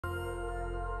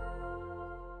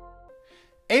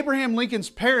Abraham Lincoln's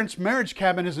parents' marriage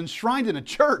cabin is enshrined in a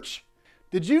church.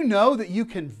 Did you know that you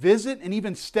can visit and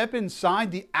even step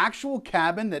inside the actual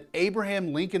cabin that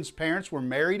Abraham Lincoln's parents were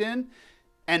married in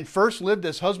and first lived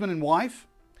as husband and wife?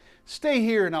 Stay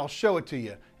here and I'll show it to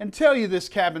you and tell you this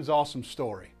cabin's awesome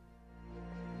story.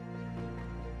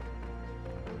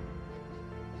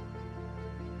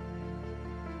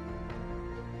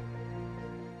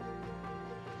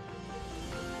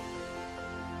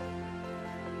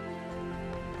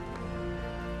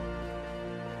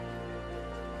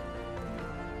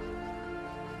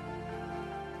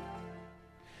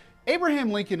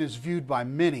 Abraham Lincoln is viewed by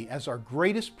many as our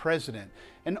greatest president,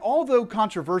 and although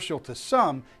controversial to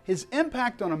some, his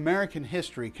impact on American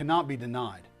history cannot be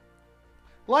denied.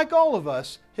 Like all of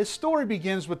us, his story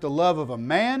begins with the love of a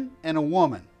man and a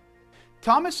woman.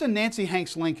 Thomas and Nancy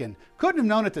Hanks Lincoln couldn't have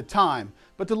known at the time,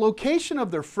 but the location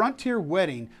of their frontier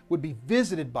wedding would be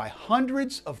visited by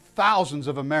hundreds of thousands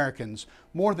of Americans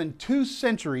more than 2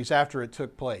 centuries after it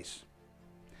took place.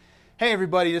 Hey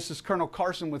everybody, this is Colonel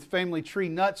Carson with Family Tree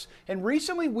Nuts, and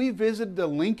recently we visited the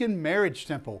Lincoln Marriage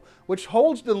Temple, which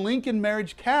holds the Lincoln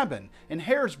Marriage Cabin in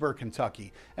Harrisburg,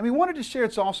 Kentucky, and we wanted to share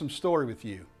its awesome story with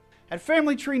you. At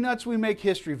Family Tree Nuts, we make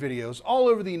history videos all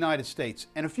over the United States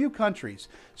and a few countries,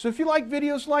 so if you like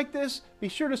videos like this, be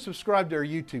sure to subscribe to our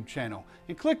YouTube channel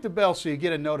and click the bell so you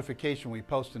get a notification when we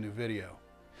post a new video.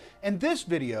 In this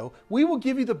video, we will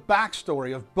give you the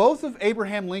backstory of both of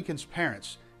Abraham Lincoln's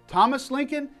parents, Thomas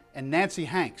Lincoln and Nancy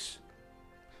Hanks.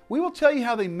 We will tell you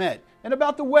how they met and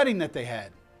about the wedding that they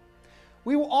had.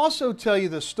 We will also tell you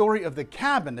the story of the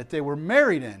cabin that they were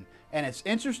married in and its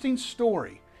interesting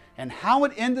story and how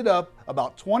it ended up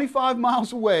about 25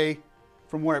 miles away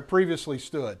from where it previously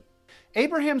stood.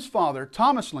 Abraham's father,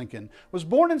 Thomas Lincoln, was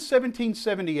born in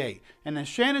 1778 in the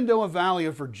Shenandoah Valley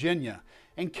of Virginia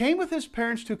and came with his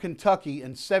parents to Kentucky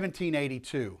in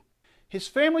 1782. His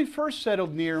family first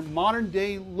settled near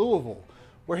modern-day Louisville,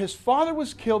 where his father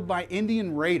was killed by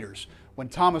Indian raiders when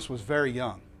Thomas was very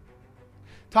young.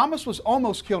 Thomas was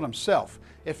almost killed himself,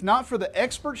 if not for the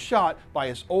expert shot by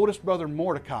his oldest brother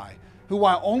Mordecai, who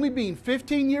while only being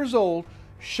 15 years old,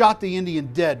 shot the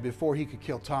Indian dead before he could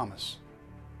kill Thomas.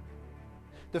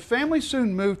 The family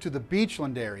soon moved to the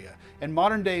Beachland area in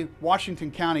modern-day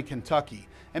Washington County, Kentucky,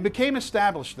 and became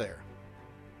established there.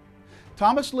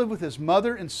 Thomas lived with his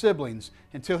mother and siblings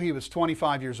until he was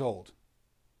 25 years old.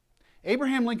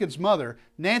 Abraham Lincoln's mother,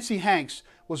 Nancy Hanks,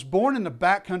 was born in the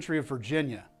backcountry of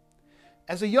Virginia.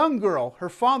 As a young girl, her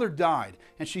father died,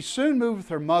 and she soon moved with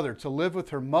her mother to live with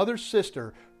her mother's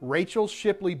sister, Rachel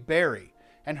Shipley Berry,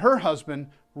 and her husband,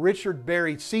 Richard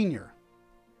Berry Sr.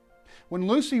 When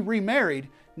Lucy remarried,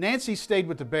 Nancy stayed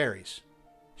with the Berrys.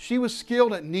 She was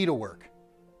skilled at needlework.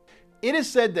 It is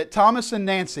said that Thomas and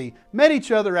Nancy met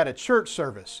each other at a church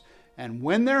service, and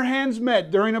when their hands met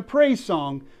during a praise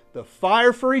song, the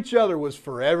fire for each other was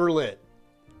forever lit.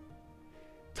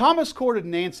 Thomas courted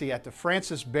Nancy at the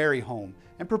Francis Berry home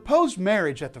and proposed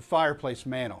marriage at the fireplace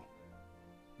mantel.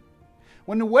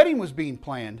 When the wedding was being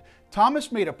planned,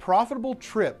 Thomas made a profitable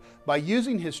trip by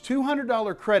using his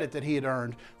 $200 credit that he had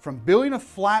earned from building a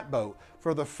flatboat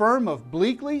for the firm of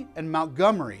Bleakley and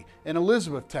Montgomery in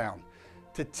Elizabethtown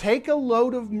to take a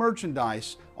load of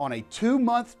merchandise on a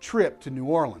 2-month trip to New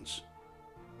Orleans.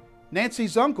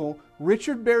 Nancy's uncle,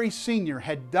 Richard Berry Sr.,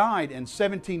 had died in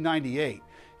 1798,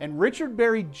 and Richard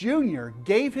Berry Jr.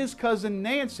 gave his cousin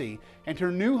Nancy and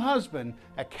her new husband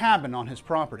a cabin on his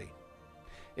property.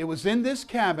 It was in this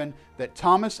cabin that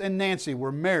Thomas and Nancy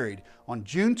were married on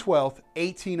June 12,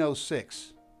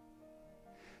 1806.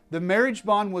 The marriage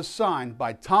bond was signed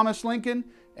by Thomas Lincoln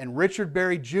and Richard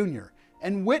Berry Jr.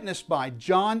 and witnessed by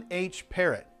John H.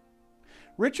 Parrott.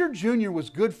 Richard Jr. was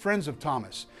good friends of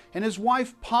Thomas, and his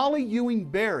wife Polly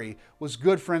Ewing Berry was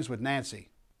good friends with Nancy.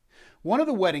 One of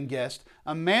the wedding guests,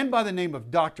 a man by the name of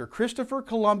Dr. Christopher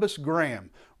Columbus Graham,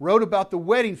 wrote about the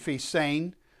wedding feast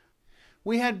saying,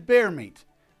 "We had bear meat,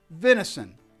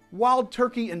 venison, wild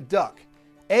turkey and duck,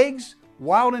 eggs,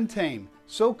 wild and tame,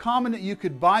 so common that you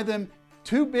could buy them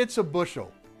 2 bits a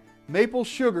bushel, maple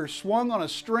sugar swung on a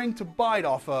string to bite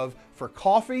off of for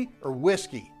coffee or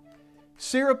whiskey,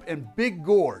 syrup in big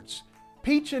gourds,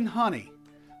 peach and honey,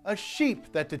 a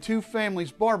sheep that the 2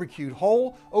 families barbecued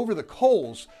whole over the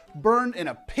coals, burned in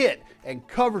a pit and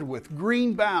covered with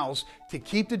green boughs to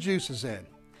keep the juices in,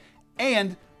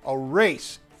 and a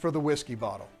race for the whiskey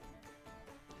bottle."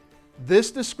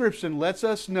 This description lets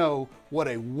us know what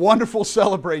a wonderful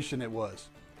celebration it was.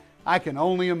 I can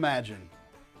only imagine.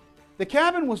 The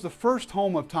cabin was the first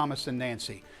home of Thomas and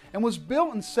Nancy and was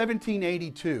built in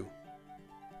 1782.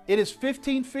 It is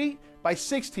 15 feet by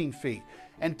 16 feet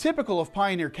and typical of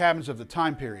pioneer cabins of the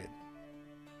time period.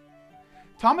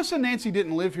 Thomas and Nancy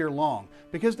didn't live here long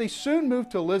because they soon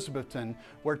moved to Elizabethton,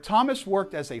 where Thomas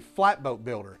worked as a flatboat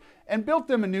builder and built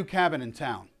them a new cabin in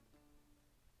town.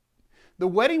 The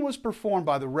wedding was performed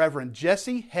by the Reverend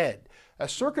Jesse Head, a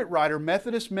circuit rider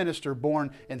Methodist minister born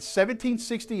in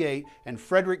 1768 in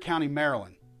Frederick County,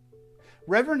 Maryland.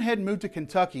 Reverend Head moved to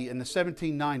Kentucky in the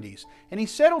 1790s, and he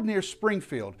settled near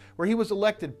Springfield, where he was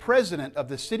elected president of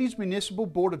the city's municipal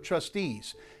board of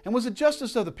trustees and was a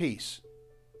justice of the peace.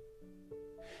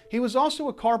 He was also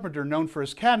a carpenter known for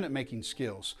his cabinet-making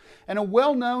skills and a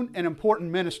well-known and important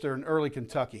minister in early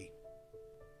Kentucky.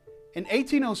 In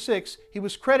 1806, he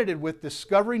was credited with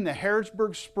discovering the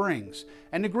Harrodsburg Springs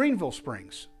and the Greenville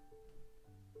Springs.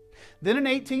 Then in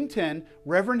 1810,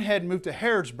 Reverend Head moved to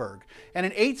Harrodsburg, and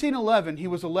in 1811 he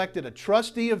was elected a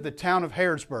trustee of the town of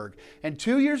Harrodsburg, and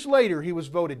 2 years later he was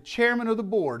voted chairman of the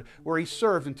board, where he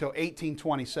served until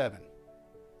 1827.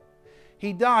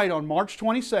 He died on March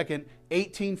 22,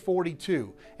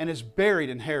 1842, and is buried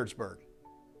in Harrodsburg.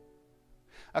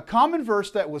 A common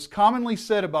verse that was commonly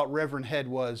said about Reverend Head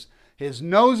was, "His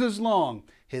nose is long,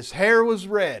 his hair was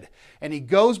red, and he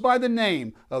goes by the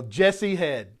name of Jesse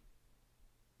Head."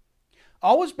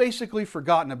 All was basically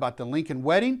forgotten about the Lincoln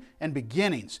wedding and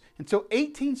beginnings until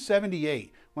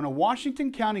 1878, when a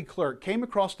Washington County clerk came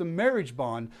across the marriage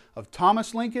bond of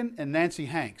Thomas Lincoln and Nancy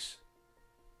Hanks.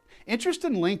 Interest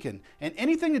in Lincoln and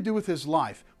anything to do with his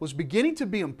life was beginning to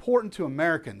be important to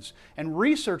Americans, and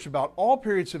research about all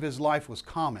periods of his life was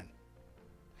common.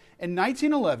 In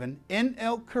 1911,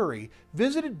 N.L. Curry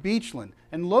visited Beachland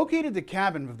and located the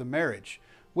cabin of the marriage,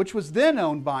 which was then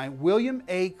owned by William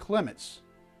A. Clements.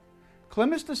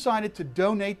 Clements decided to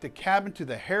donate the cabin to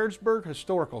the Harrodsburg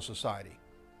Historical Society.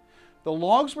 The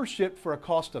logs were shipped for a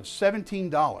cost of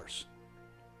 $17.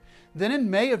 Then in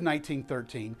May of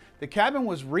 1913, the cabin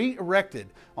was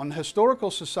re-erected on the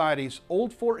Historical Society's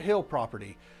Old Fort Hill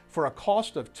property for a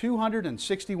cost of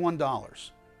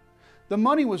 $261. The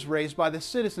money was raised by the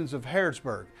citizens of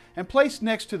Harrodsburg and placed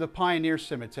next to the Pioneer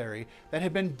Cemetery that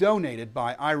had been donated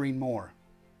by Irene Moore.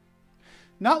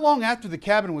 Not long after the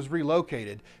cabin was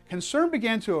relocated, concern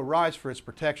began to arise for its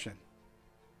protection.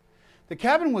 The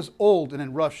cabin was old and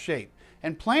in rough shape,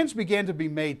 and plans began to be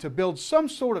made to build some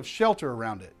sort of shelter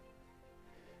around it.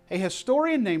 A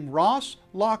historian named Ross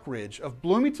Lockridge of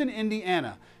Bloomington,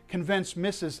 Indiana, convinced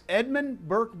Mrs. Edmund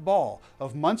Burke Ball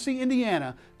of Muncie,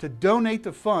 Indiana, to donate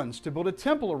the funds to build a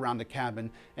temple around the cabin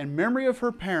in memory of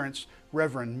her parents,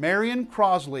 Reverend Marion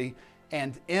Crosley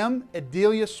and M.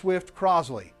 Adelia Swift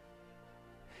Crosley.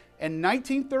 In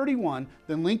 1931,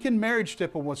 the Lincoln marriage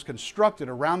temple was constructed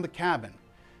around the cabin,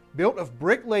 built of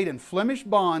brick laid in Flemish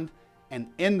bond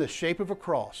and in the shape of a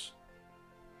cross.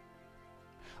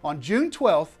 On June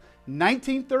 12,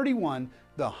 1931,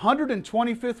 the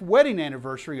 125th wedding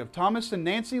anniversary of Thomas and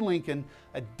Nancy Lincoln,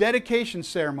 a dedication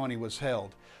ceremony was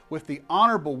held, with the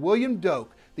Honorable William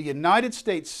Doak, the United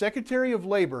States Secretary of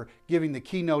Labor, giving the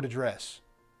keynote address.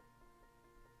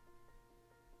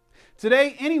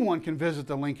 Today, anyone can visit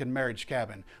the Lincoln marriage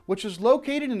cabin, which is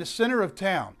located in the center of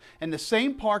town, in the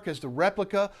same park as the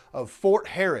replica of Fort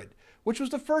Herod, which was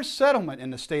the first settlement in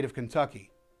the state of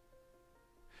Kentucky.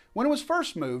 When it was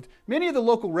first moved, many of the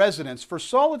local residents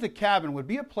foresaw that the cabin would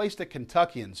be a place that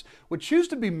Kentuckians would choose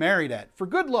to be married at for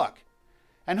good luck,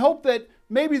 and hoped that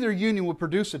maybe their union would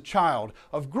produce a child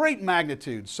of great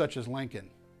magnitude such as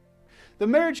Lincoln. The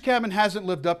marriage cabin hasn't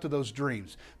lived up to those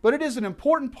dreams, but it is an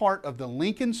important part of the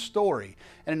Lincoln story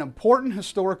and an important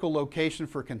historical location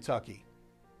for Kentucky.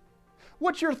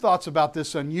 What's your thoughts about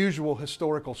this unusual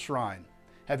historical shrine?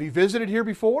 Have you visited here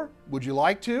before? Would you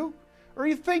like to? Or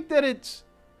you think that it's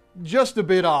just a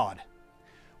bit odd?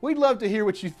 We'd love to hear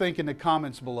what you think in the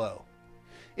comments below.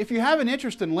 If you have an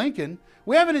interest in Lincoln,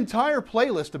 we have an entire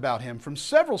playlist about him from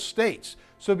several states,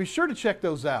 so be sure to check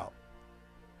those out.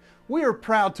 We are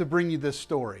proud to bring you this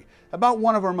story about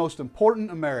one of our most important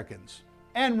Americans.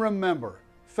 And remember,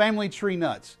 family tree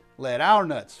nuts, let our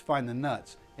nuts find the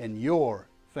nuts in your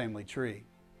family tree.